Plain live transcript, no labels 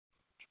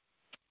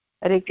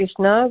Hare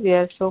Krishna. We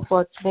are so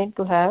fortunate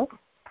to have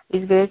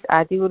His Grace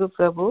Adi Guru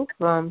Prabhu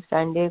from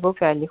San Diego,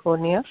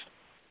 California.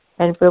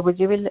 And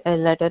Prabhuji will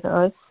enlighten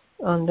us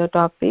on the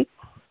topic,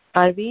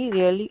 are we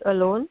really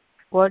alone?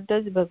 What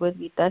does Bhagavad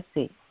Gita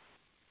say?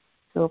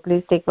 So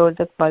please take over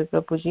the call,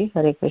 Prabhuji.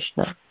 Hare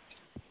Krishna.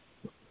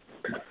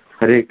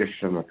 Hare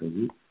Krishna,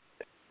 Mataji.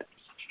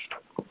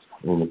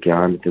 Om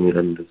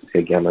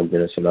Jnanatimirandasya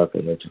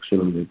Jnananjana-Shalakaya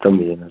Chakshurunmilitam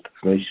Yena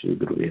Tasmai Shri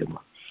Guruve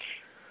Namaha.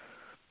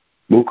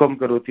 Mukam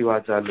karoti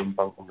vācālam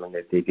pankam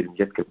langayate girim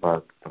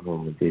yatkripat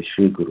Namo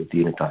Shri Guru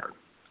Dinataram.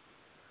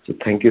 So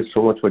thank you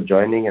so much for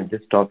joining. And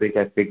this topic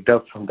I picked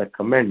up from the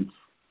comments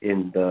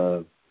in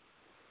the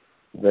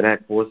when I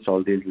post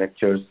all these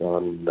lectures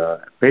on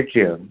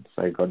Patreon.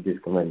 So I got these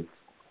comments.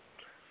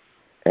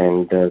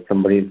 And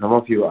some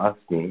of you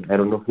asked me, I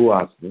don't know who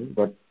asked me,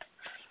 but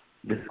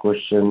this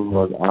question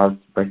was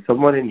asked by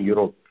someone in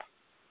Europe.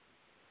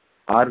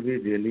 Are we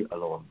really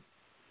alone?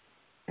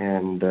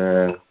 And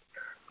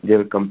they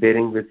were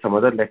comparing with some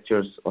other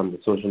lectures on the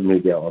social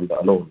media on the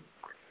alone.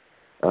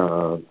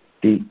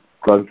 The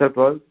concept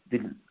was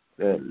the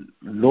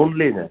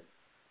loneliness.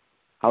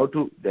 How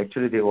to,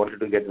 actually they wanted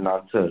to get an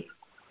answer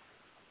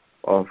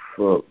of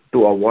to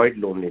avoid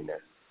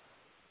loneliness.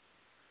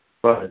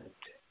 But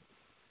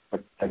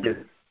that is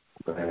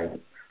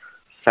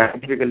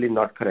scientifically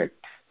not correct.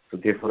 So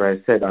therefore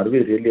I said, are we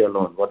really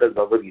alone? What does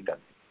Bhagavad Gita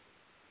say?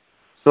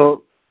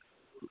 So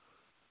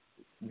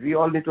we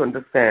all need to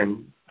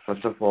understand,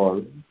 first of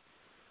all,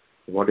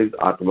 what is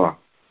Atma.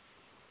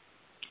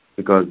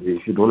 Because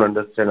if you don't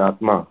understand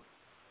Atma,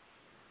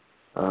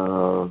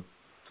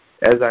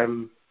 as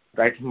I'm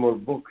writing more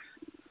books,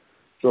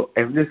 so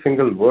every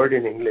single word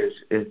in English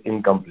is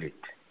incomplete.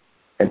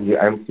 And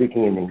I'm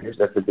speaking in English,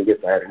 that's the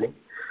biggest irony.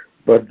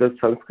 But the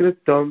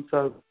Sanskrit terms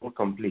are more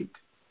complete.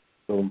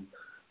 So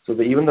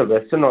even the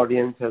Western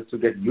audience has to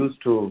get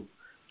used to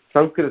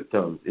Sanskrit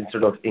terms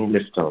instead of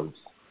English terms.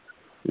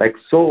 Like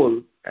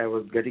soul, I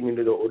was getting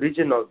into the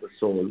origin of the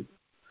soul.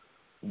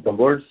 The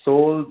word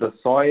soul, the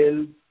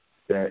soil,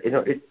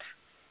 it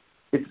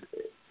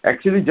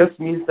actually just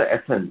means the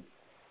essence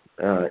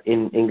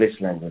in English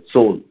language.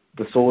 Soul,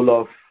 the soul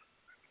of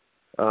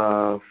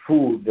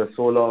food, the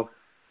soul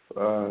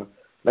of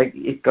like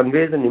it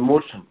conveys an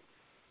emotion.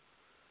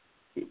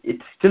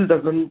 It still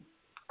doesn't,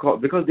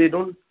 because they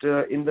don't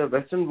in the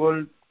Western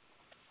world,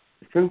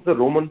 since the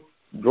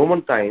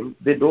Roman time,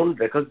 they don't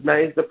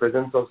recognize the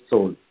presence of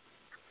soul.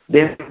 They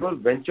have never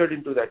ventured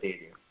into that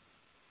area,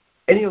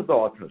 any of the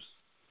authors.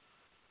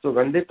 So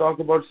when they talk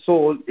about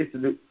soul, it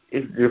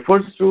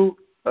refers to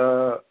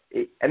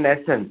an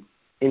essence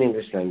in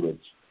English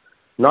language,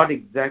 not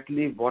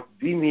exactly what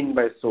we mean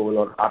by soul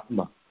or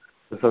Atma,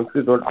 the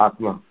Sanskrit word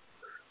Atma.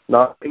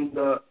 Now in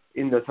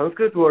the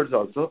Sanskrit words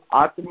also,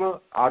 Atma,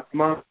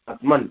 Atma,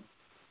 Atman,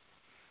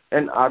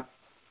 and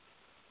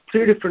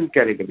three different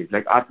categories,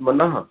 like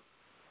Atmanaha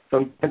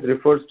sometimes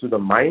refers to the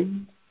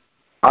mind,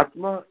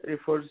 Atma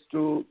refers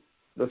to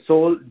the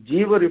soul,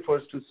 Jiva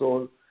refers to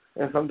soul,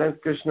 and sometimes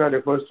Krishna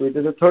refers to it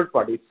as a third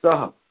party,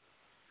 Saha.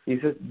 He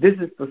says, this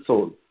is the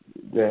soul,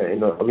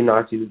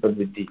 Avinashi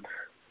Tadviddhi,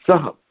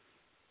 Saha.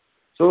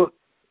 So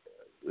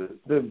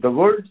the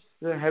words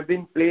have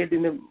been played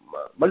in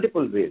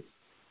multiple ways,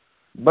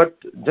 but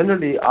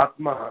generally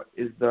Atma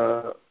it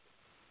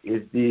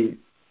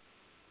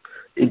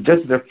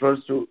just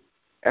refers to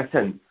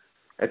essence,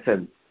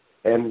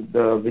 and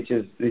which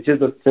is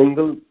the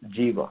single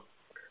Jiva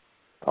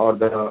or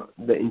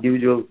the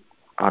individual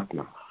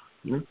Atma.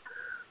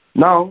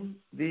 Now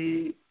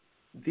the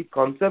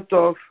concept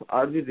of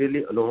are we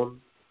really alone,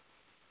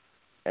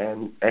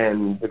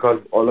 and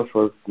because all of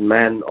us,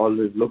 man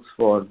always looks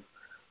for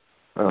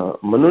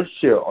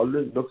Manushya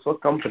always looks for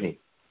company,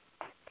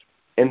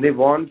 and they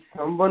want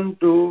someone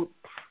to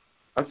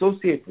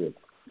associate with,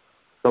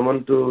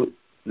 someone to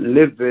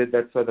live with.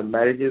 That's why the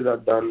marriages are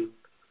done.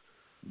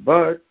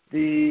 But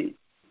the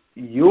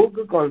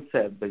yoga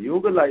concept, the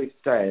yoga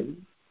lifestyle,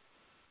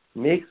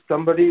 makes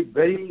somebody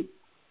very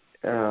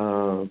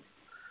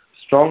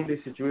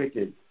strongly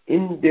situated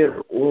in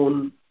their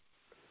own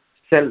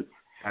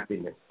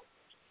self-happiness,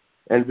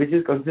 and which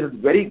is considered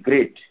very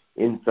great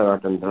in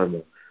Sanatana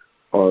Dharma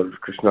or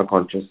Krishna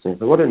consciousness,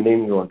 or what a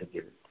name you want to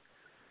give it.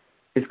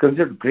 It's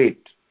considered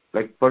great,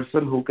 like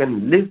person who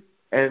can live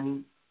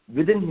and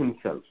within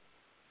himself.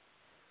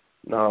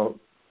 Now,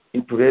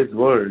 in today's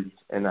world,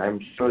 and I'm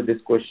sure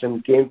this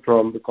question came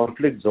from the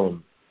conflict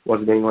zone,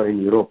 what's going on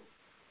in Europe.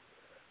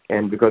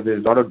 And because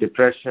there's a lot of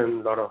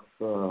depression, a lot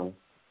of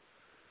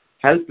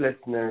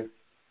helplessness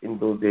in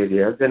those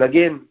areas. And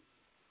again,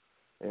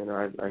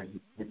 I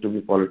need to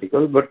be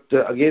political, but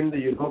again, the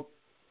Europe,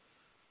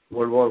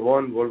 World War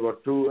I, World War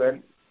II,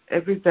 and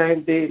every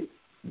time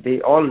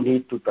they all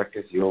need to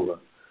practice yoga.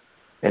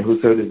 And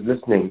whoever is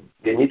listening,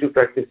 they need to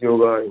practice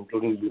yoga,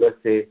 including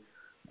USA.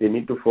 They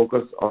need to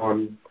focus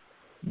on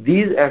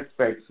these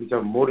aspects which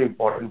are more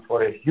important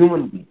for a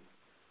human being.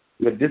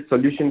 But this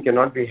solution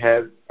cannot be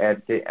had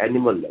at the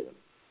animal level.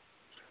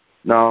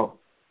 Now,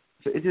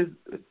 so it is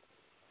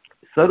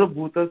Sarva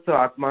Bhutasya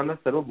Atmana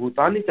Sarva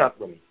Bhutani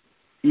Chatmani.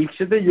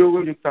 Ikshate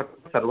yoga yukta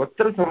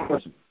sarvatra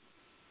samadharshana.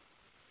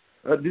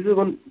 This is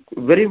one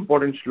very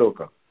important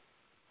shloka.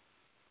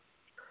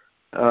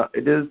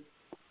 It is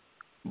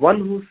one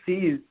who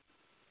sees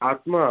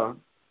Atma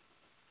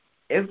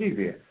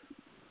everywhere.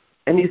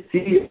 And he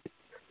sees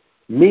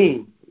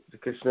me,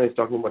 Krishna is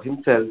talking about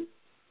himself,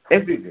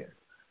 everywhere.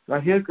 Now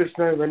here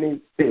Krishna, when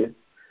he says,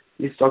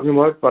 he's talking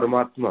about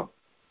Paramatma.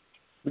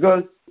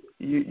 Because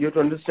you have to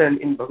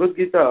understand, in Bhagavad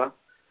Gita,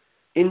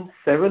 in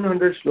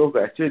 700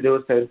 shlokas, actually there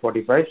were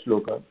 745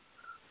 shlokas,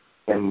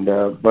 and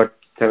but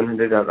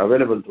 700 are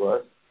available to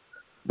us.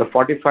 The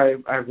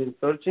 45, I have been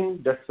searching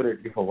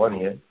desperately for 1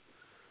 year,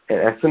 and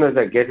as soon as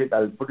I get it,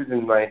 I'll put it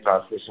in my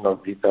translation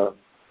of Gita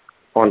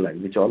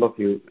online, which all of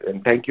you,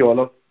 and thank you all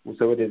of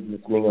whoever is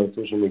listening on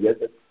social media,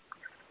 that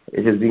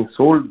it is being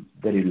sold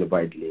very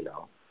widely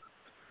now.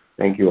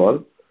 Thank you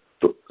all.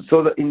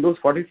 So in those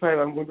 45,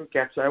 I'm going to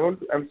capture.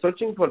 I'm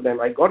searching for them.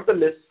 I got the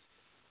list,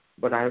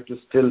 but I have to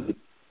still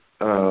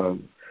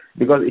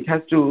because it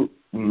has to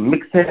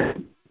mix it.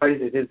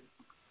 It is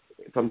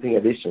something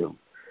additional.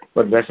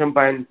 But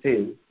Vaishampayan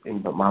says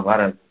in the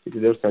Mahabharata, it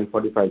is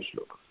 745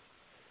 shlokas,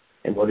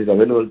 and what is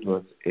available to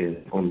us is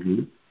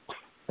only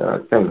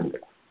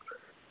 700.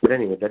 But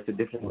anyway, that's a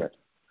different matter.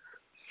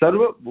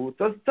 Sarva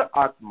bhutastha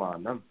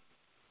atmanam.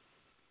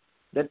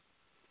 That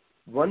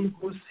one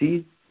who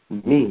sees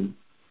me,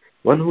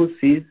 one who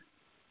sees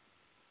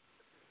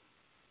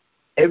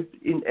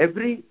in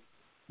every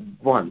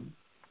one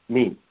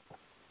me,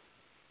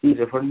 he is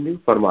referring to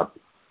Paramatma.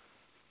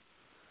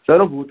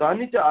 Sarva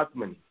bhutani cha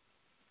atmani.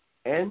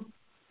 And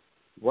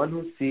one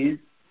who sees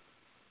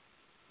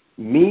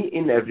me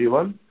in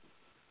everyone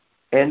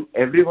and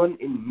everyone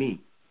in me.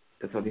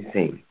 That's what he's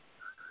saying.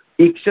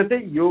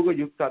 Ikshate yoga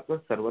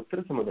yuktatma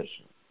sarvatra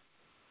samadarshana.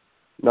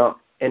 Now,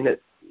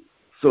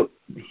 so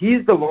he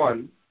is the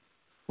one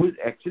who is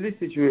actually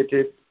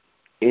situated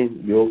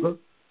in yoga,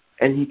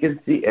 and he can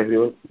see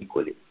everyone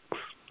equally.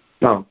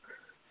 Now,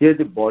 here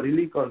the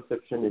bodily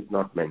conception is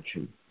not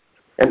mentioned.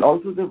 And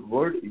also the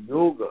word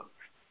yoga,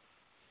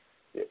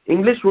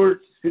 English word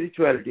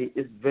spirituality,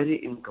 is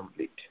very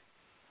incomplete.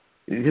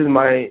 This is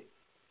I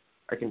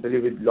can tell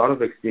you with a lot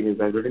of experience,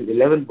 I've written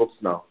 11 books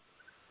now.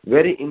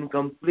 Very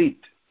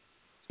incomplete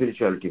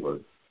spirituality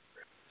word.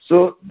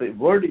 So the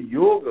word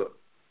yoga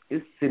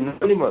is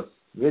synonymous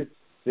with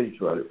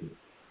spirituality.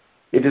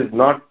 It is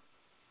not,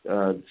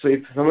 so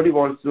if somebody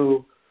wants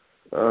to,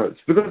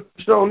 because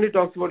Krishna only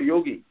talks about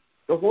yogi,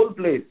 the whole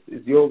place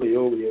is yoga,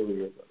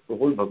 the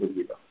whole Bhagavad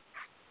Gita.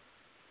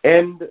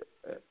 And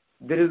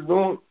there is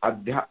no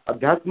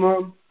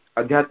adhyatma.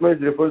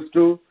 Adhyatma refers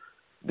to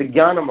the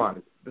jnana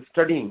marg, the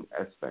studying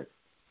aspect.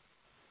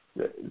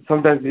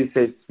 Sometimes we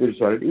say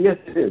spirituality. Yes,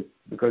 it is,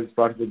 because it's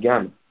part of the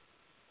jnana.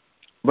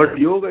 But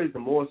yoga is the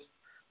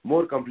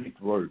more complete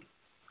word.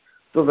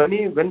 So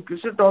when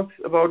Krishna talks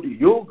about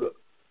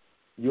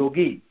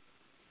yogi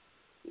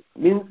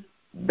means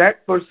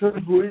that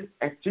person who is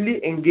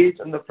actually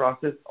engaged in the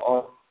process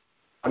of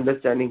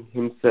understanding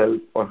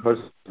himself or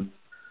herself,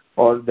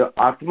 or the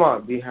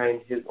Atma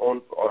behind his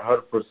own or her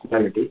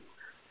personality,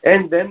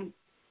 and then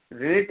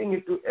relating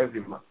it to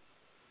everyone.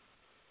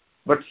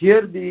 But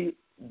here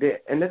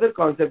another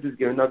concept is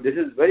given. Now this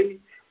is very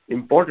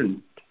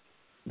important,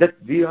 that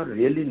we are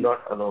really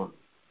not alone.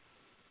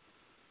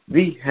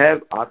 We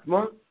have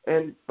Atma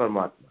and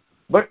Paramatma,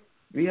 but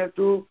we have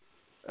to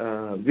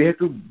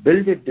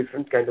build a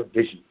different kind of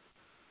vision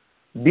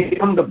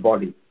beyond the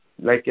body.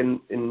 Like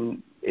in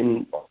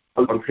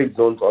all conflict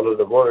zones all over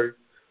the world,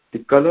 the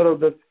color of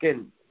the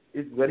skin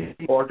is very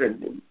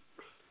important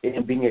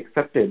in being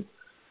accepted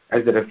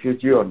as a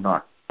refugee or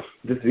not.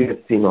 This we have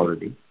seen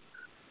already.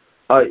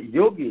 A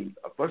yogi,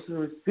 a person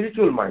who is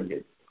spiritual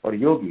minded, or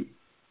yogi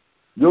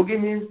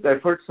means the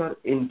efforts are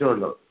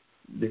internal.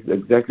 This is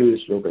exactly what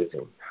the shloka is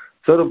saying.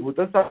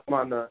 Sarvabhuta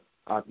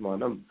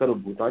atmanam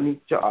sarvabhutani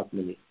cha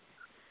atmani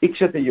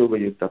ikshate yoga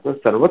yuktatma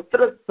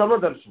sarvatra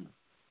samadarshana.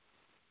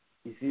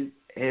 He sees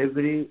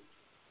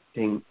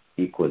everything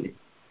equally.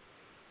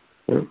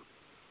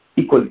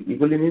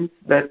 Equally means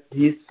that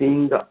he is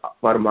seeing the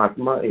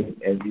Paramatma in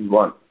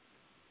everyone.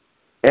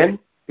 And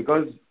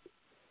because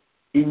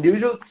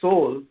individual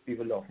soul,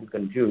 people often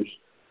confuse,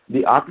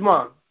 the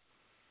Atma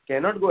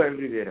cannot go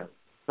everywhere.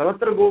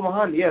 Sarvatra go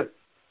mahan, yes,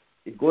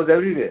 it goes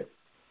everywhere.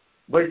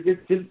 But it is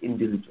still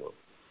individual.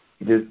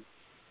 It is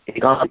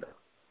ekanta.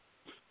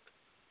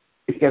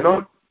 It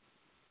cannot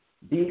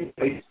be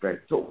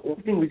spread. So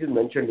only thing which is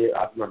mentioned here,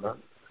 Atmana,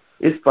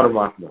 is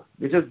Paramatma,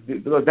 because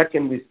that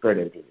can be spread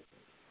everywhere.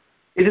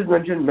 It is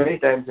mentioned many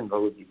times in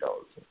Bhagavad Gita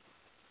also.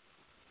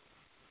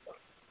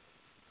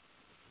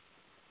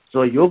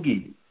 So a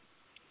yogi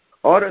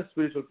or a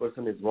spiritual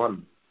person is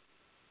one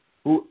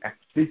who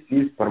actually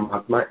sees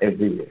Paramatma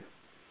everywhere.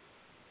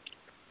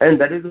 And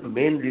that is the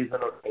main reason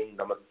of saying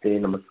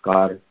Namaste,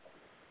 Namaskar,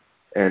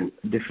 and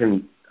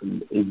different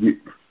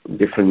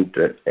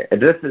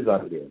addresses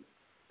are there.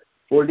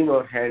 Holding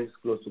our hands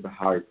close to the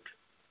heart,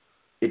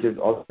 it is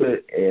also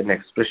an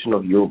expression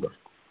of yoga.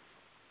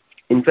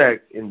 In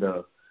fact, in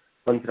the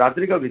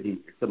Pancharatrika Vidhi,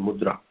 it's a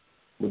mudra.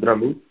 Mudra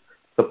means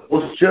the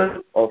posture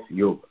of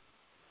yoga.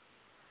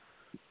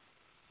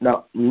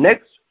 Now,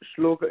 next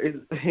shloka is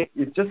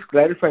just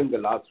clarifying the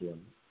last one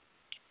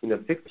in the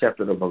 6th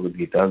chapter of Bhagavad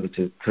Gita, which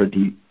is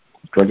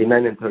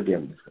 29 and 30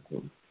 I'm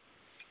discussing.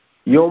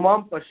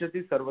 Yomam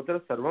pashyati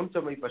sarvatra sarvam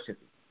cha mai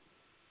pashyati.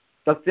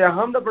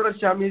 Tasyaham na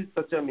pranashyami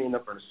satya me na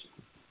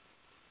pranashyati.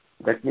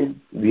 That means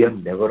we are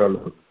never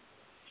alone.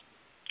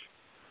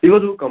 People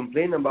who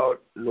complain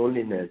about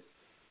loneliness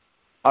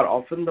are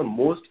often the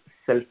most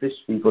selfish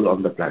people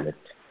on the planet.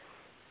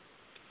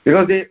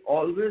 Because they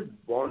always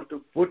want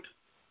to put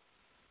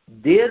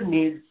their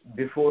needs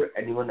before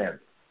anyone else.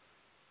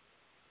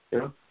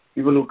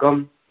 People who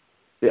come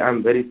say,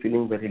 I'm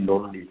feeling very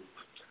lonely.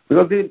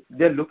 Because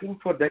they're looking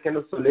for that kind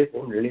of solace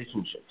in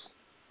relationships.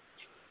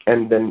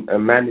 And then a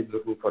man is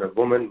looking for a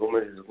woman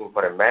is looking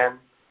for a man.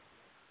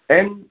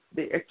 And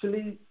they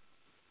actually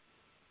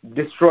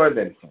destroy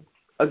themselves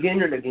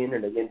again and again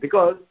and again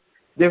because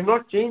they have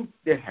not changed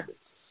their habits.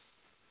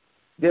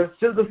 They are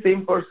still the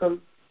same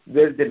person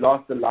where they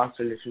lost the last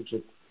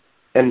relationship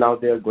and now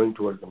they are going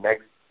towards the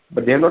next.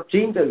 But they have not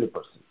changed as a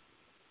person.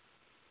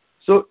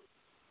 So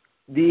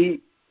this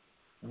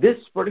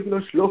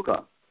particular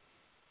shloka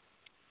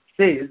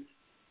says,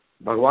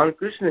 Bhagavan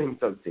Krishna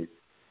himself says,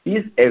 he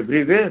is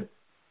everywhere.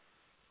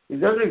 He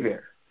is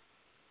everywhere.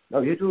 Now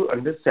we have to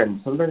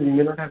understand, sometimes we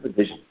may not have a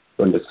vision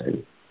to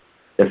understand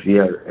that we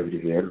are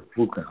everywhere.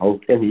 How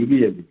can he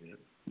be everywhere?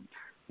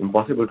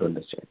 Impossible to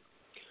understand.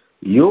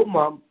 Yo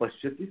mam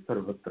pashyati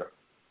sarvatra.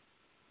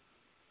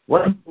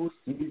 One who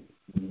sees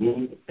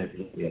me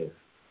everywhere.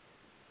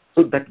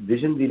 So that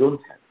vision we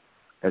don't have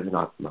as an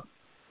Atma.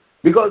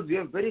 Because we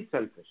are very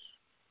selfish.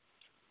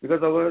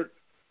 Because our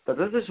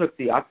Tadasa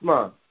Shakti,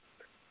 Atma,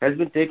 has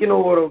been taken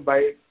over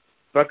by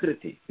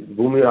Prakriti.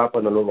 Bhumi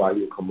Rapa Nalo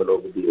Vayu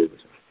Khamalo Vidhi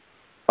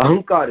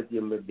Ahankar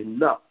Yamme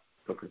Binna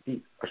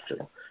Prakriti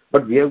Ashtara.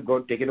 But we have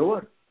got taken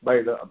over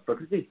by the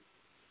Prakriti.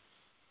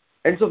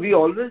 And so we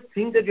always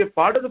think that we are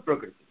part of the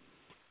Prakriti.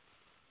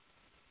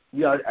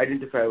 We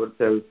identify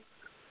ourselves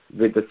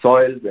with the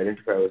soil, we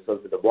identify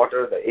ourselves with the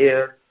water, the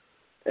air.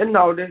 And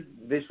nowadays,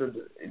 you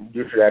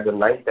should add the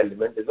 9th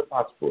element is a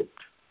passport.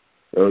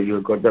 So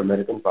you've got the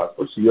American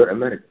passport, so you're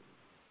American.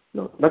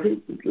 No,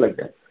 nothing like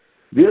that.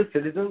 We are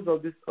citizens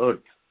of this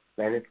earth,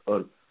 planet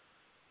Earth.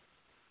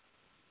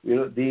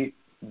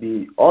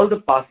 All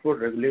the passport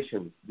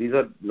regulations, these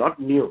are not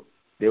new.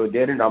 They were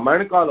there in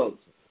Ramayana Kala also.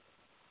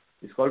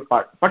 It's called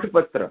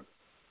Patipatra.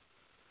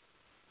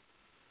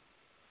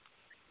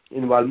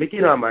 In Valmiki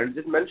Ramayana, it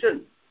is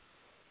mentioned.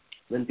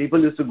 When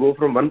people used to go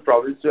from one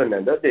province to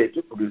another, they had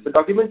to produce the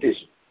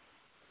documentation.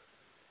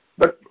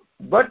 But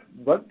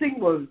one thing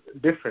was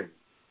different,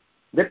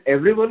 that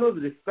everyone was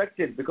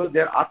respected because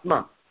they are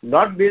Atma,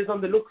 not based on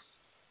the looks.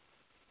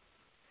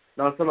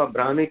 Now some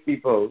Abrahamic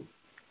people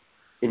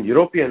in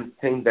Europeans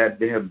think that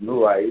they have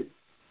blue eyes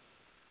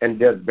and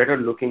they are better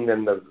looking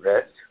than the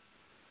rest,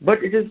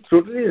 but it is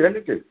totally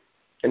relative.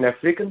 An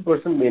African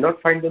person may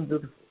not find them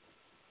beautiful,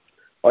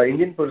 or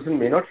Indian person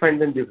may not find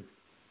them beautiful.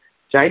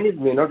 Chinese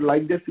may not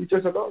like their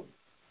features at all.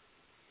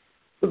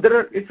 So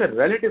it's a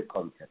relative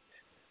concept.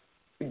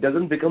 It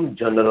doesn't become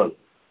general.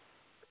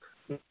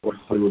 What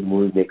Hollywood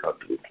movies make out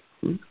to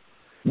it.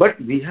 But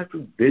we have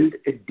to build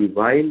a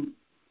divine.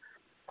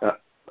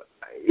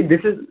 This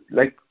is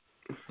like,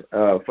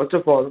 first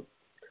of all,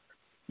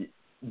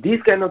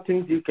 these kind of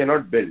things you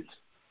cannot build.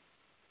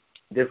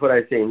 Therefore,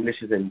 I say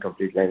English is an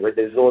incomplete language.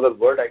 There is no other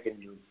word I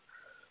can use.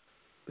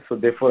 So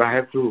therefore, I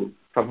have to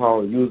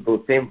somehow use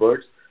those same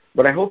words.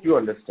 But I hope you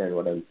understand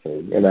what I'm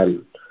saying, and I'll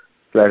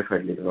clarify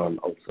later on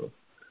also.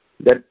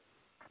 That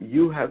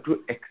you have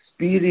to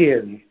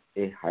experience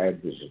a higher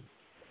vision.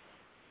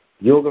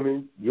 Yoga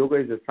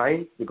is a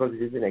science because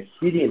it is an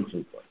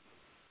experiential one.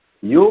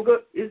 Yoga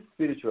is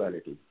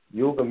spirituality.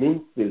 Yoga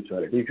means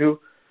spirituality. If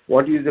you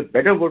want to use a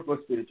better word for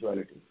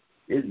spirituality,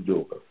 is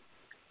yoga.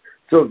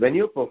 So when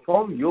you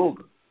perform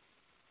yoga,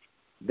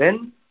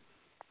 then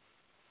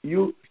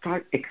you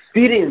start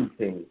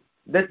experiencing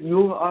that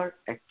you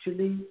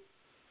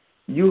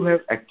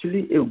have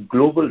actually a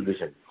global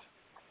vision.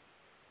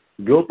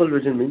 Global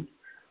vision means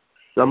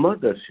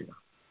Samadarshina.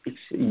 It's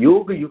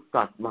Yoga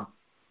Yukta Atma.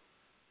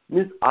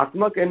 Means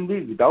Atma can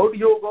be without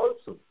yoga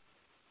also,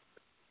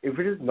 if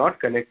it is not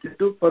connected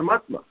to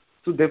Paramatma.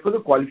 So therefore the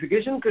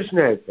qualification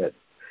Krishna has said,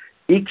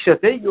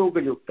 Ikshate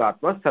Yoga Yukta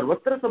Atma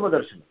Sarvatra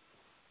Samadarshana.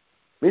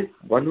 Means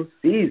one who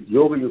sees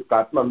Yoga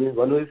Yukta Atma means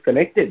one who is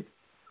connected,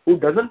 who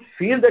doesn't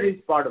feel that he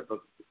is part of it.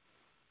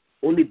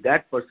 Only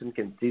that person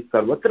can see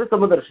Sarvatra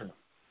Samadarshana.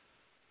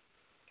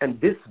 And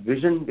this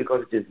vision,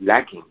 because it is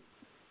lacking,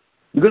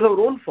 because of our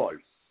own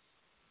faults.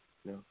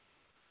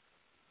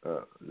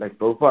 Like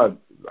Prabhupada,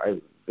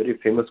 very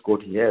famous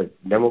quote he has,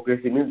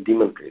 democracy means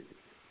demon crazy.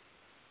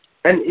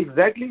 And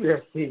exactly we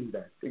are seeing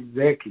that.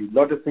 Exactly.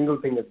 Not a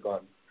single thing has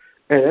gone.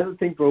 And another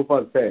thing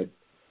Prabhupada said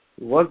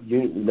was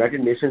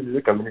United Nations is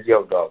a community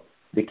of dogs.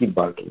 They keep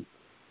barking.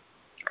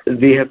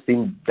 We have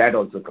seen that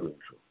also coming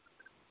true.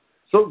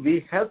 So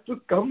we have to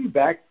come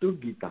back to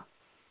Gita.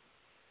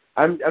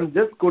 I'm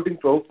just quoting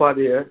Prabhupada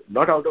here,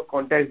 not out of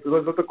context,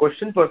 because of the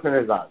question person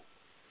has asked.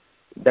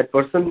 That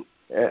person,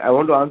 I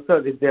want to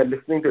answer if they are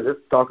listening to this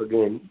talk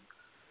again,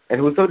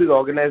 and whoever is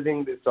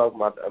organizing this talk,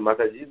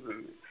 Mataji,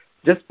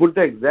 just put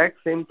the exact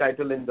same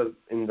title in the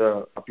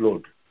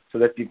upload so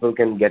that people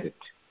can get it.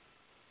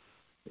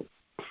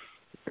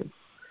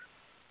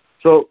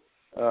 So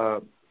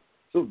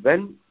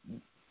when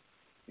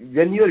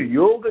your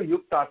yoga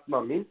yukta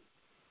atma means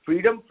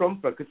freedom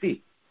from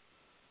prakriti.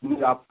 I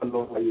know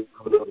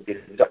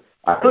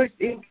it's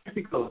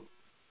impractical,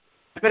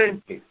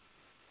 apparently,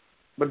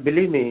 but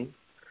believe me,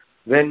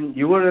 when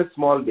you were a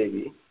small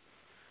baby,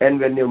 and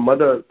when your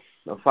mother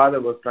or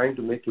father was trying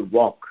to make you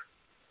walk,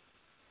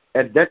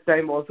 at that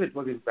time also it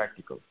was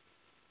impractical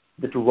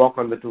to walk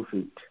on the 2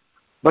 feet.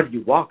 But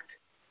you walked.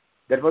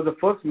 That was the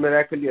first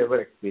miracle you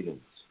ever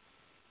experienced.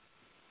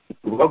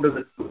 You walked on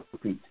the 2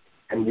 feet,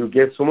 and you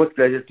gave so much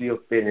pleasure to your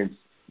parents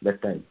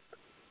that time.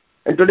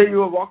 And today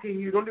you are walking,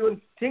 you don't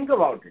even think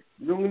about it.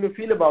 You don't even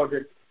feel about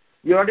it.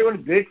 You are not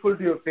even grateful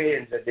to your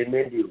parents that they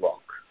made you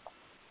walk.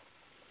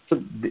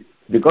 So,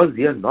 because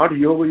we are not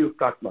yoga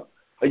yuktatma,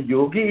 a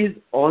yogi is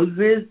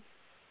always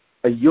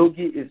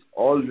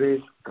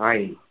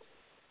kind,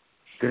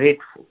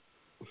 grateful.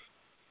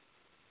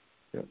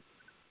 Yeah.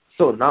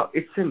 So now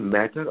it's a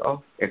matter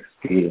of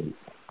experience.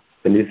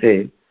 When you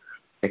say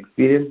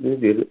experience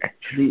means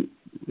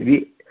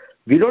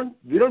we don't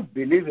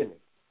believe in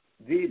it,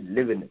 we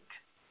live in it.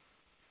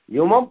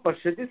 Yomam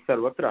pashyati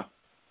sarvatra.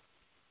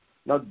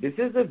 Now this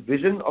is a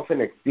vision of an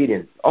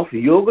experience of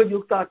yoga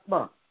yukta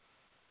atma.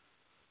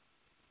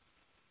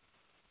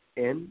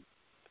 And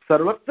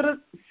sarvatra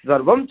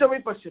sarvam cha me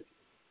pashyati.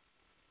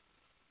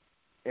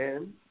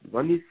 And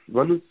one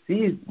who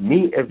sees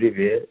me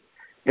everywhere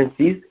and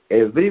sees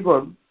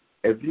everyone,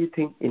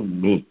 everything in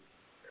me.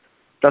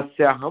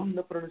 Tasyaham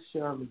na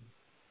pranashyami.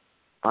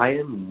 I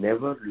am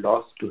never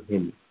lost to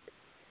him.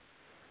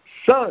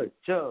 Sa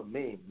cha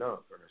me na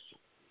pranashyami.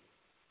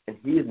 And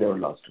he is never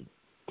lost to me.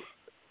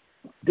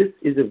 This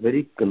is a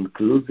very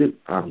conclusive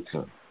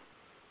answer.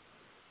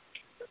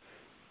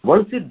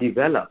 Once you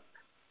develop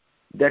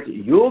that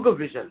yoga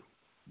vision,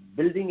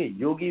 building a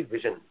yogi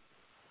vision,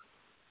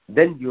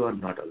 then you are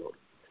not alone.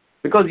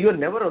 Because you are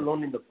never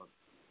alone in the world.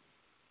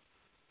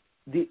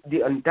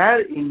 The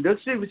entire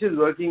industry which is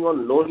working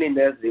on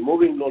loneliness,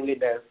 removing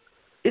loneliness,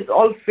 it's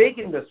all fake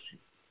industry.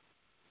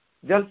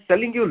 They are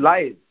selling you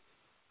lies.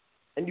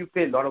 And you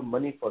pay a lot of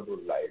money for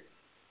those lies.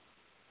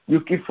 You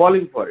keep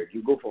falling for it.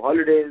 You go for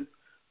holidays,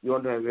 you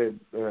want to have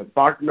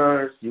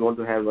partners, you want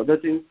to have other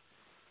things.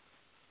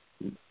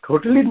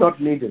 Totally not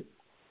needed.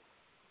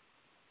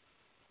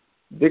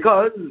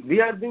 Because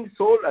we are being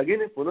sold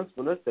again in punas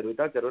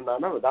sarvita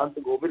karunana vedanta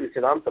gobir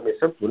vichadam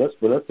tamesham punas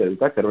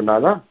sarvita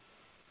karunana.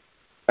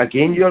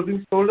 Again you are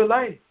being sold a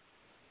lie.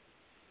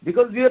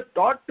 Because we are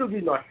taught to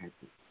be not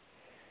happy.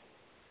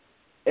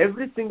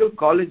 Every single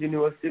college,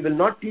 university will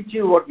not teach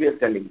you what we are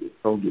telling you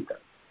from Gita.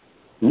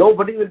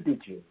 Nobody will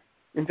teach you.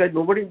 In fact,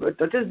 nobody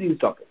touches these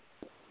topics.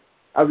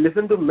 I've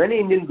listened to many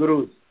Indian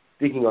gurus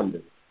speaking on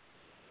this.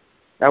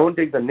 I won't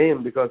take the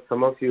name because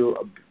some of you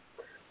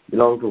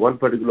belong to one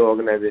particular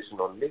organization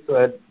only, so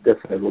I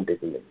won't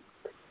take the name.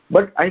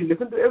 But I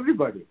listen to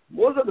everybody,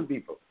 most of the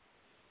people.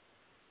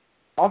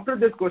 After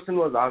this question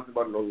was asked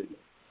about loneliness,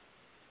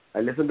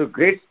 I listened to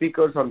great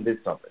speakers on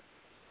this topic.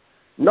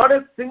 Not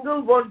a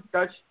single one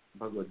touched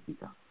Bhagavad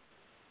Gita.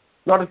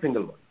 Not a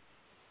single one.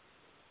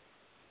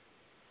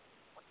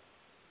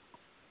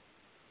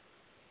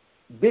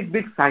 Big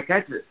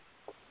psychiatrists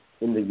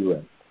in the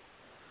US,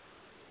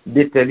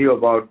 they tell you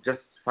about just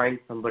find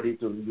somebody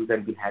you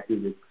can be happy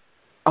with.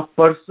 A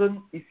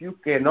person, if you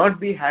cannot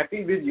be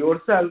happy with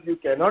yourself, you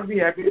cannot be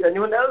happy with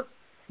anyone else.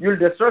 You'll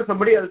destroy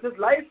somebody else's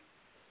life.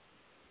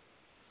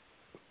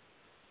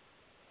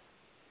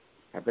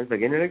 Happens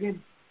again and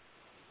again.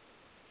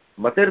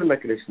 Materna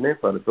Krishna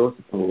Paratos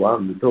Pava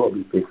Mito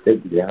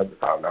Abhipekte Gyaha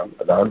Bhavanam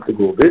Adanta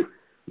Gobir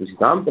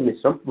Vishtam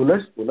Tamishram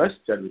Punash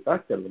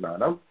Charvita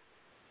Charvananam.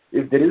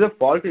 If there is a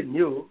fault in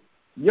you,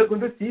 you are going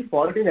to see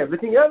fault in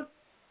everything else.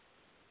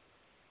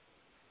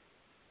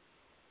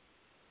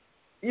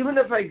 Even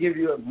if I give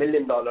you $1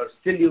 million,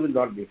 still you will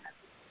not be happy.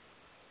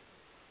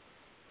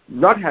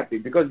 Not happy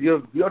because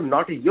you are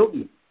not a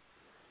yogi.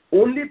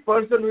 Only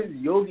person who is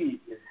yogi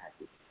is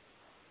happy.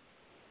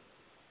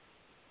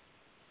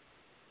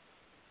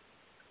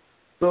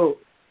 So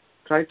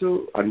try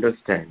to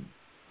understand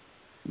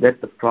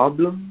that the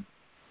problem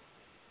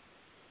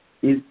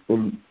is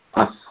in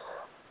us,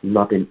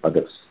 not in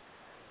others.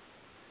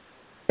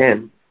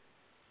 And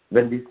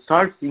when we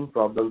start seeing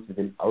problems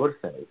within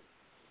ourselves,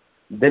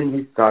 then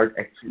we start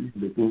actually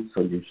looking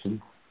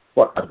solutions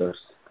for others.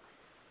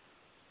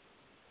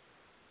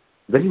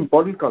 Very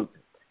important concept.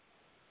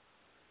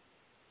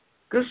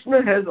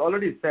 Krishna has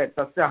already said,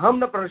 Tasyaham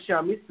na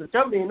pranashyami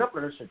sacha me na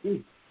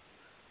pranashyati.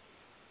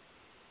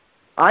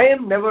 I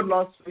am never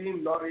lost to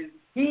him, nor is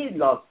he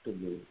lost to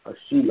me, or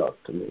she lost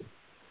to me.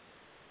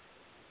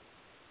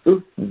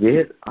 So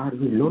where are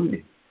we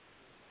lonely?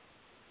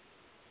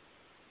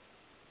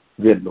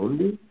 We are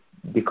lonely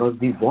Because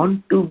we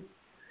want to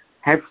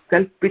have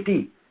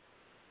self-pity.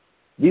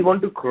 We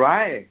want to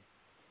cry.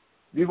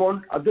 We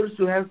want others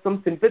to have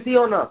some sympathy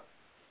on us.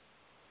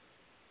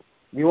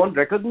 We want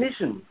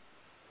recognition.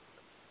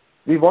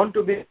 We want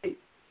to be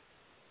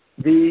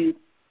the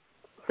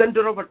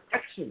center of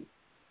attraction.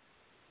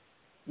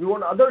 We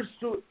want others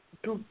to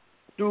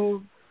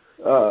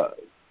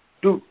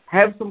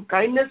have some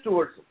kindness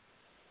towards us.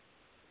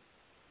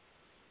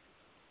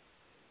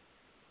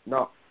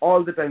 Now,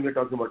 all the time we're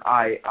talking about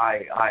I,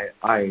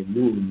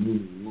 me,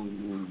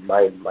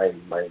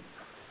 mine.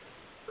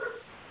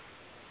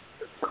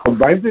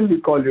 Why will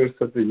you call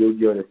yourself a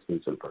yogi or a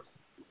spiritual person?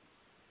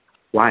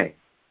 Why?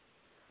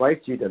 Why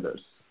cheat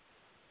others?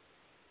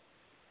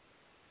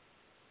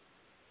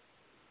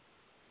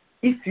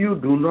 If you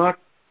do not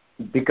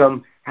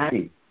become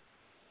happy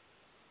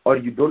or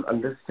you don't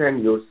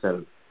understand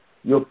yourself,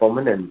 you're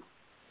permanent.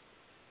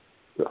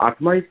 Your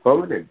Atma is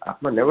permanent.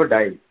 Atma never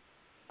dies.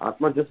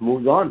 Atma just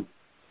moves on.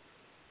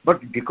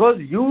 But because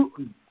you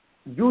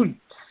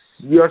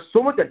are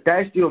so much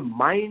attached to your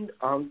mind,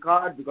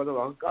 ahankar, because of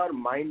ahankar,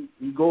 mind,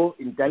 ego,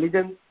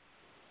 intelligence,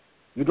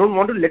 you don't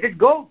want to let it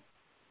go.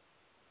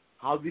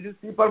 How will you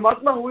see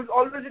Paramatma who is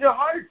always in your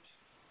heart?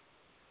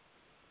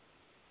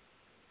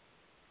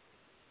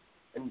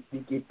 And we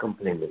keep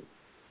complaining.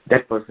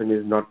 That person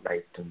is not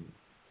nice to me.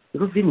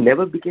 Because we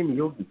never became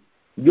yogi.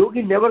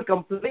 Yogi never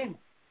complains.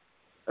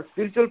 A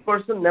spiritual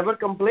person never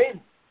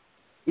complains.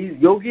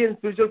 Yogi and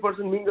spiritual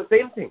person mean the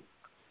same thing.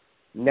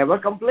 Never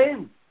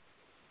complains.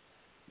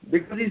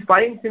 Because he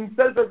finds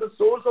himself as the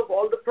source of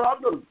all the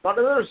problems, not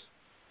others.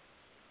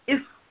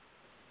 If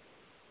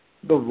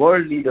the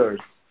world leaders,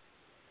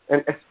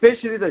 and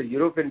especially the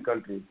European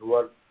countries who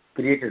have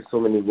created so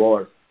many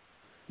wars,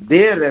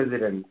 their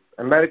residents,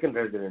 American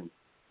residents,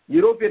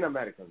 European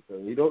Americans,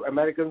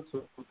 Americans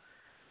whose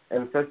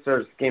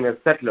ancestors came as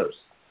settlers,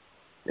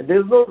 there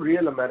is no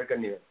real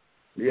American here.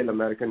 Real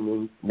American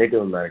means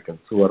Native Americans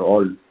who are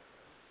all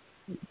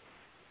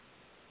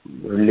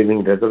living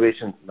in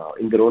reservations now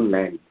in their own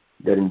land.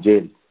 They're in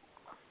jail.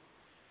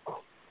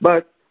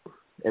 But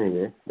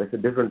anyway, that's a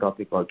different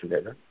topic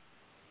altogether.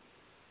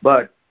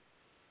 But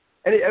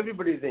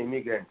everybody is an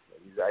immigrant.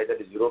 He's either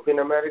European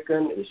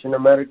American, Asian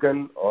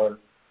American, or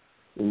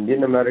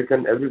Indian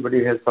American.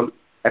 Everybody has some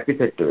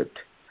epithet to it.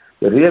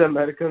 The real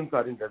Americans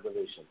are in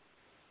reservation.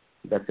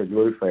 That's a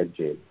glorified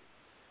jail.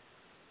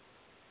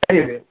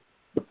 Anyway,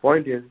 the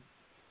point is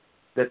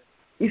that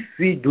if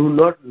we do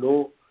not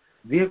know,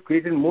 we have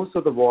created most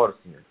of the wars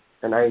here,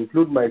 and I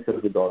include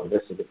myself with all the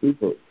rest of the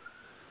people,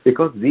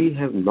 because we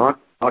have not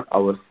taught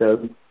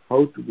ourselves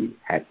how to be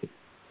happy.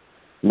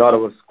 Nor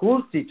our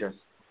schools teach us.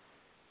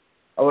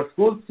 Our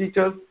schools teach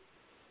us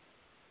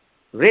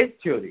race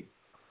theory.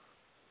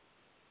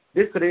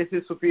 This race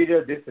is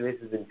superior, this race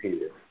is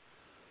inferior.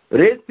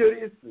 Race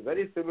theory is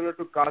very similar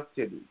to caste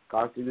theory.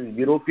 Caste is a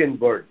European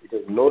word. It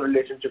has no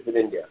relationship with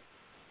India.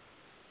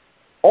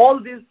 All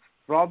these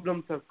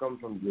problems have come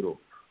from Europe.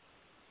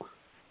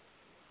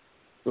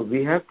 So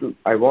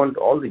I want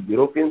all the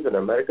Europeans and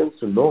Americans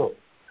to know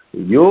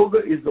yoga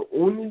is the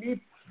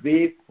only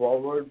way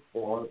forward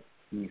for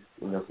peace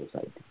in a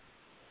society.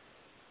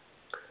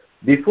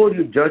 Before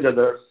you judge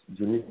others,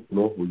 you need to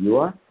know who you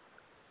are,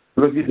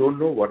 because you don't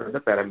know what are the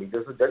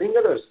parameters of judging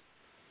others.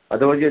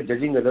 Otherwise, you are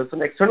judging others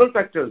on external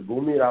factors.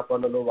 Bhumi,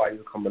 Rapanalo,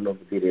 Vayu, Khamano,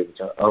 Buddhi,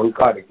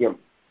 Ahankar, Ityam.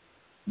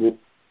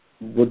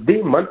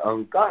 Buddhi, Man,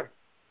 Ahankar.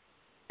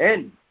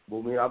 And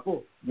Bhumi,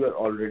 Rapo,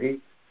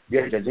 we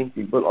are judging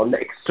people on the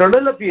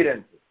external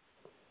appearances.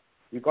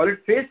 We call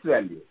it face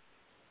value.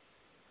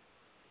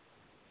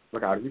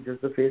 But are we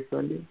just the face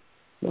value?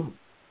 No.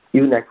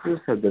 Even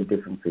actors have their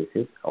different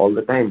faces all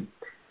the time.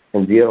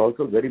 And we are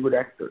also very good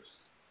actors.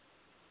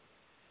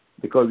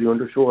 Because we want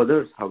to show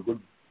others how good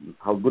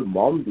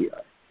mom we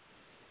are.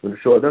 We want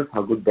to show others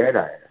how good dad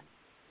I am.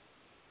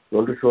 We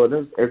want to show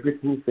others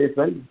everything face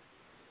value.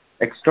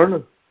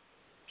 External.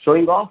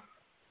 Showing off.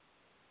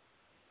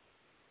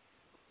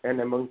 And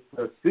among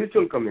the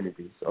spiritual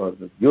communities or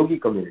the yogi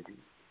communities,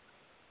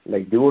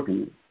 like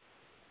devotees,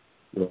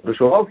 you want to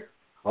show off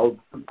how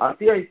good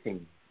Aarti I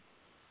sing,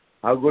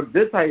 how good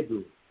this I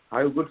do,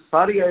 how good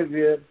sari I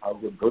wear, how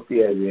good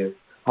dhoti I wear,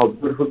 how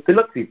beautiful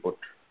tilak we put.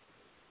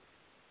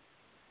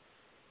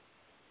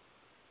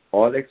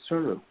 All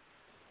external.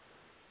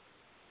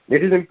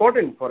 It is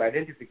important for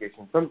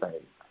identification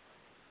sometimes.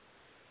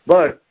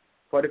 But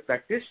for a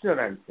practitioner,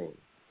 I'm saying,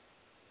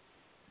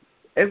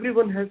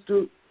 everyone has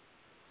to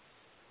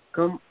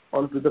come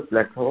onto the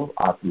platform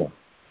of Atma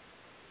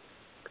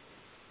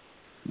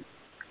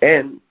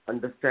and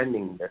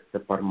understanding that the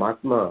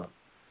Paramatma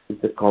is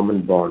the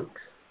common bond.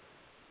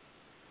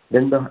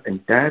 Then the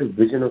entire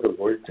vision of the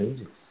world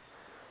changes.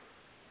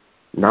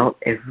 Now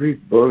every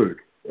bird,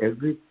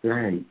 every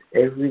plant,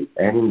 every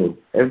animal,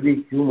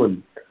 every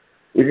human,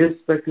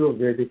 irrespective of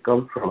where they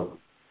come from,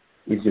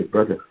 is your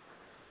brother,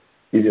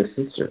 is your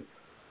sister,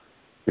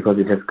 because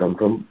it has come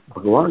from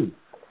Bhagavan.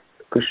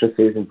 Krishna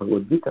says in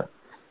Bhagavad Gita,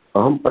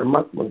 Aham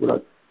Paramatma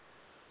Gurat.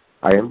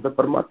 I am the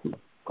Paramatma.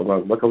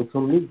 Paramatma comes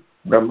from me.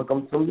 Brahma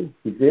comes from me.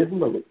 He says in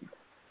Bhagavad Gita.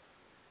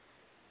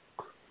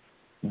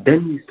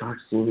 Then we start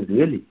seeing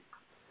really,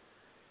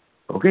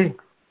 okay,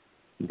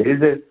 there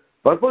is a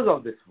purpose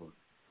of this world.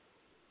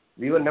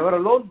 We were never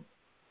alone.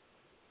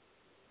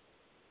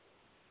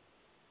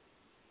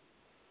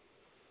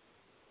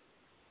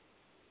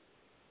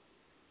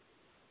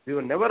 We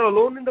were never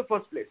alone in the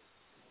first place.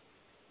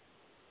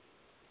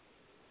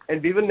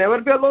 And we will never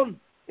be alone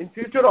in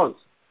future also.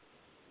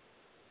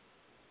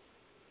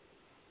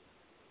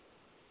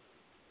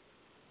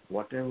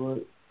 Whatever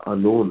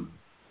aloneness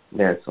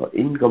or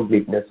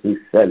incompleteness we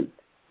felt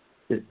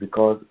is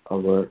because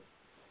our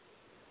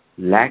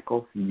lack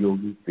of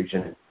yoga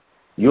vision.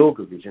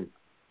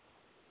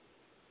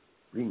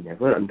 We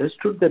never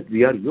understood that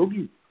we are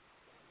yogis.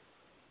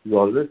 We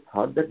always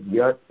thought that we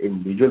are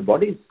individual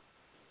bodies.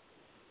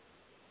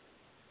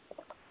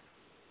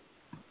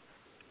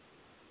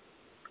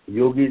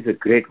 Yogi is a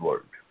great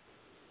word.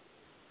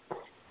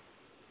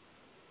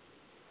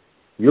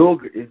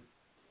 Yoga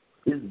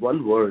is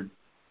one word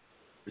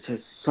which has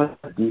such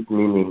a deep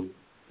meaning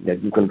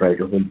that you can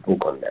write a whole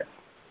book on that.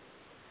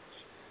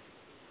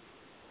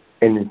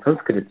 And in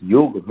Sanskrit,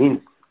 yoga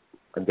means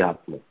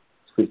adhyatma,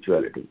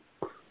 spirituality.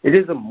 It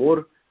is a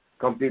more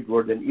complete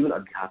word than even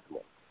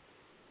adhyatma.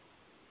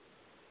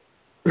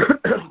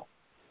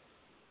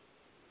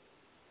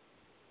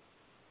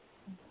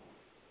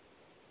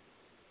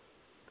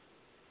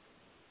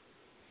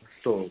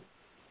 So,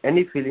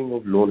 any feeling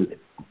of loneliness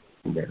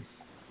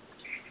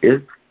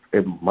is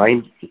a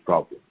mind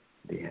problem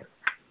they have.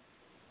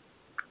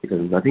 It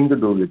has nothing to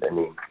do with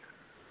any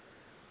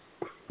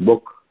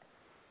book.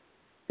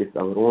 It's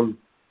our own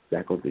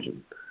lack of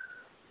vision.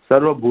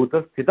 Sarva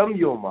bhuta sthitam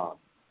yoma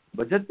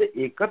bhajate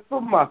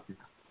ekatvam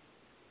masita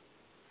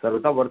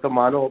sarvata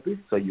vartamano api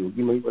sayogi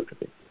mai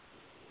vartate.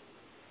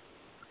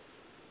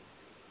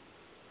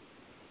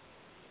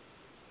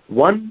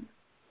 One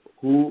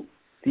who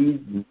sees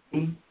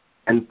me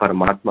and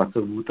Paramatma,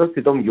 so bhuta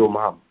sthitam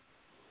yoma,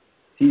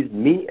 sees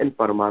me and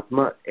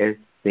Paramatma as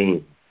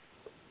same.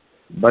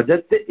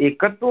 Bhajate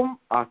ekatvam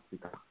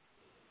asita,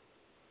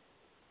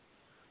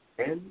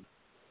 and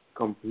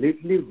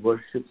completely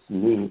worships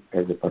me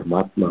as a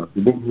Paramatma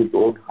within his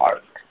own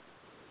heart.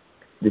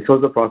 This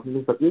was the process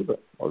in Satyuga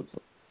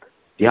also.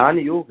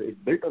 Dhyana Yoga is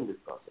built on this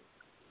process.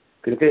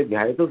 Krite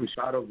dhyayato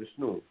visharo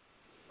Vishnu,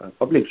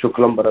 public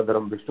Shuklam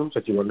Baradharam Vishnu,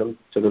 Sachivarnam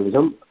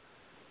Chaturvijam,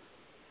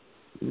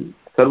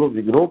 Sarva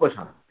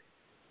Vignopashante.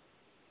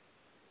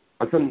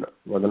 Asan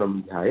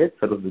Vadanam Dhyayat,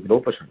 Sarva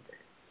Vignopashante.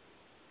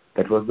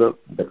 That was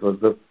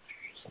the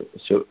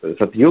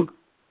Satyug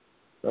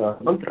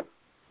mantra.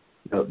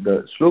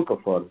 The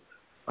shloka for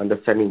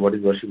understanding what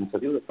is worship in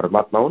Satyuga,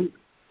 Paramatma only.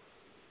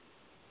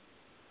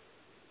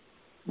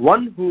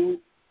 One who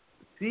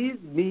sees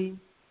me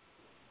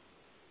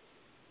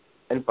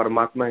and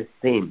Paramatma is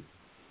same,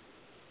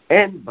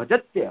 and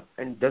bhajatya,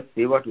 and does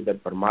seva to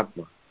that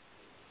Paramatma.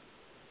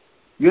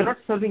 You are not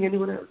serving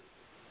anyone else.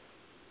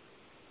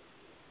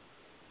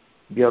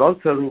 We are all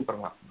serving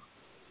Paramatma.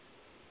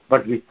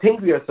 But we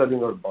think we are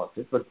serving our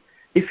bosses, but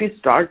if we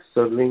start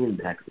serving in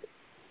that way,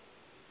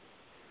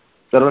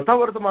 Sarvata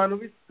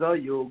Vartamanovi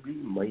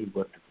Sayogi Mai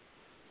Vartate.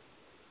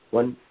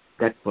 When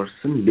that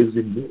person lives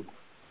in me,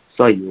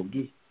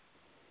 Sayogi.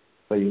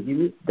 Sayogi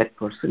means that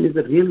person is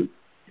a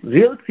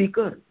real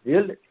seeker,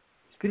 real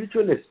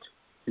spiritualist,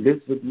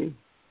 lives with me.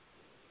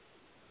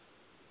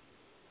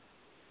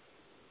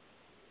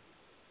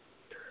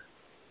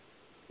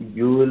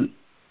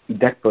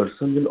 That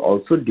person will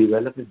also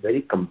develop a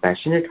very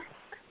compassionate heart,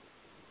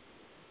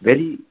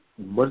 very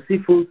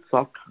merciful,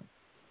 soft heart.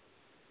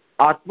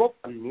 Atma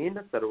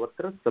annena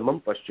sarvatra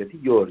samam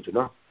pashyati yo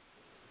Arjuna.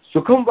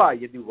 Sukham va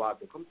yadi va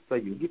dukham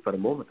sayogi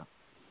paramomata.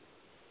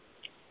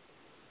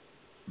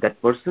 That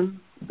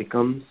person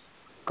becomes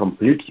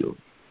complete yogi.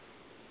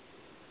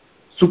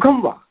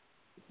 Sukham va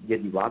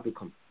yadi va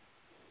dukham.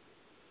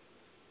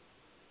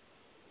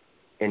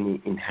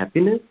 And in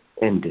happiness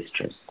and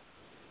distress,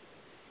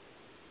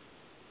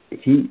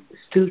 he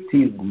still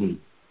sees me.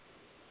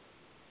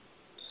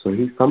 So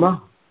he's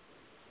sama.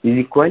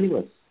 He's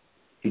equanimous.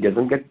 He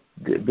doesn't get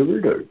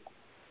bewildered.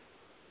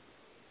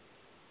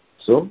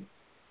 So,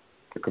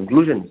 the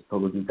conclusion is,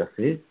 Bhagavad Gita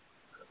says,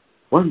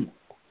 once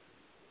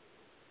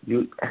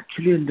you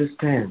actually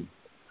understand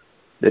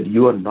that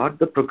you are not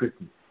the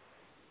Prakriti,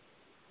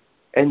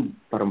 and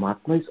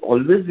Paramatma is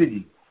always with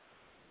you,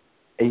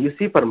 and you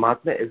see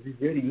Paramatma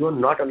everywhere, you are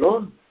not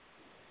alone.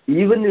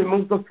 Even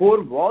amongst the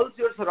four walls,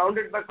 you are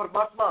surrounded by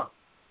Paramatma.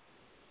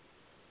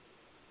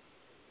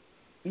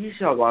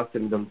 Isha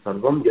vasindam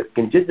sarvam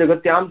yatkinchit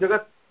jagatyam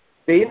jagat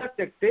tena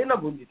tyaktena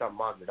bhunjita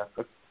ma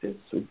vidakasya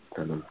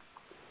suddhanam.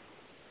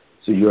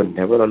 So you are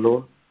never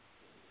alone.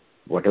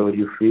 Whatever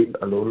you feel,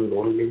 alone,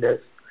 loneliness,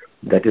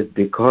 that is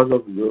because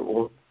of your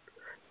own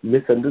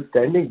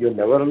misunderstanding. You are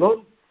never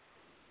alone.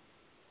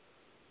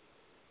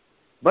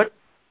 But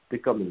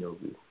becoming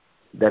yogi,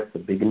 that's the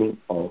beginning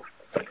of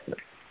success.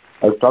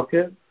 I'll stop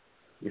here.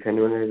 If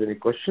anyone has any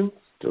questions,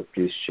 so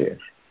please share.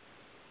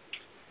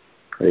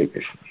 Hare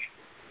Krishna.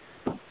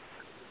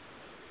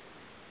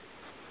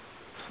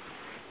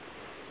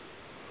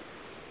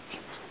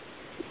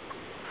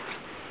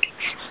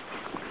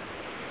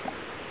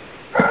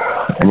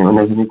 Anyone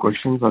has any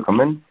questions or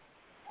comments?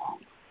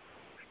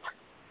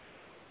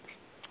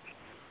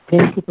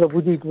 Thank you,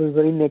 Prabhuji. It was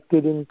very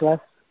nectarian class.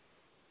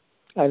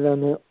 I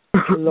learn a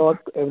lot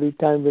every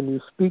time when you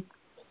speak,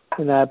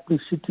 and I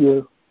appreciate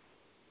your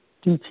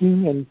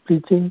teaching and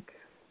preaching.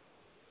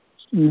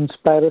 You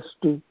inspire us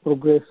to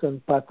progress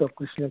on path of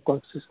Krishna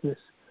consciousness.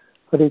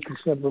 Hare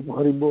Krishna, Prabhu.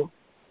 Hari Bol.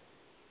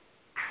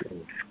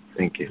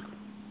 Thank you.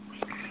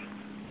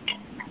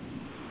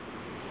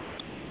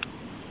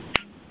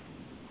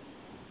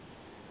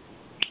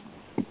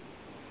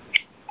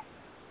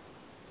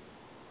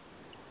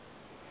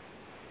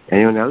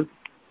 Anyone else?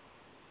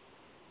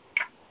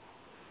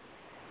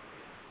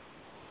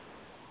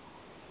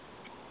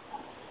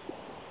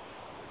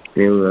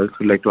 Anyone else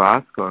would like to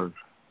ask or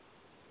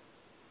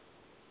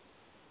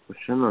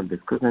question or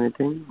discuss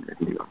anything?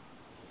 Let me know.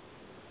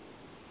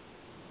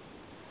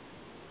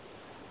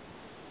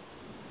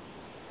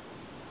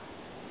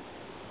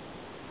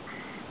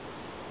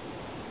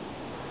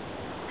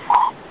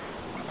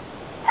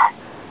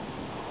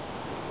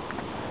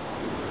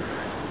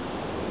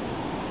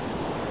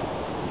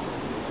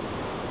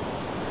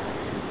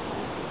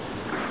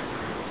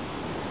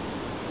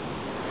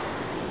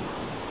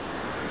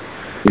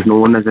 If no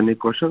one has any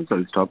questions,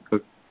 I'll stop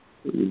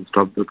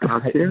the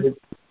class here.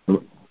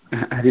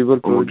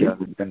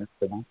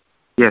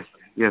 Yes,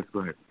 go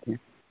ahead.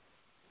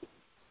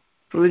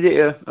 Prabhuji,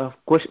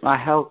 I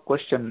have a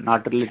question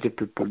not related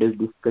to today's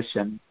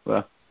discussion.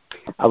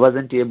 I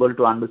wasn't able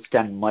to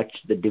understand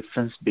much the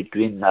difference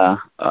between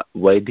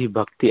Vaidhi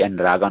Bhakti and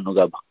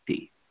Raganuga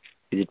Bhakti.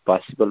 Is it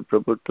possible,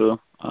 Prabhu, to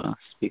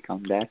speak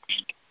on that?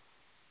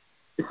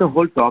 It's a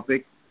whole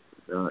topic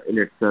in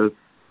itself.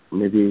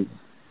 Maybe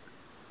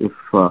if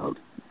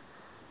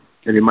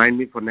remind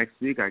me for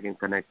next week, I can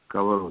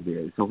cover over there.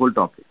 It's a whole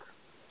topic.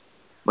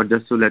 But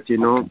just to let you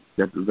know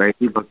that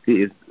Vaidhi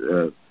Bhakti is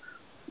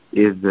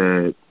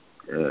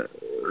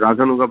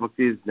Raganuga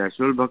Bhakti is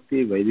natural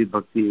Bhakti, Vaidhi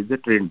Bhakti is a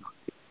trained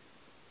Bhakti.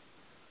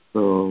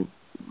 So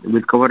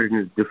we'll cover it in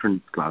a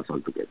different class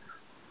altogether.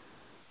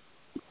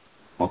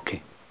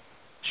 Okay.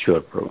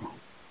 Sure, Prabhu.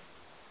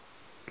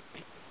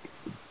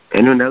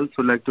 Anyone else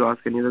would like to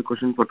ask any other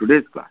question for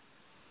today's class?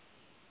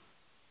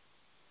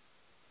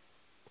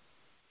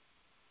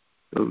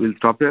 So we'll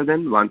stop here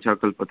then. Vancha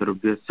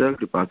kalpatarubhyascha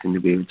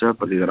kripasindhubhyavcha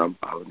parigaram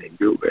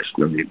pavanebhyo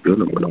vaishnavebhyo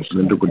namo namo.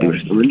 Nandakuti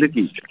Vaishnavendra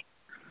ki jai.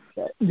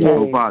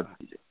 Prabhupada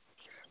ki jai.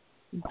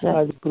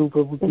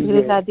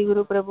 Adi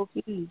Guru Prabhu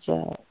ki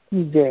jai.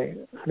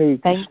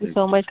 Thank you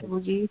so much,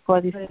 Prabhuji,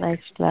 for this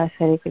nice class.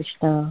 Hare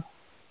Krishna.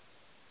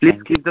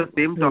 Please keep the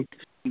same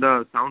topic in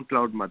the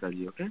SoundCloud,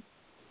 Mataji, okay?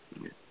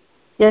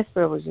 Yes,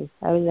 Prabhuji.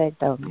 I will write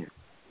down.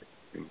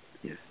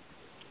 Yes.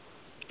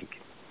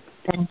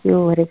 Thank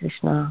you. Hare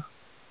Krishna.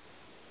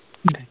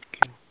 Thank you.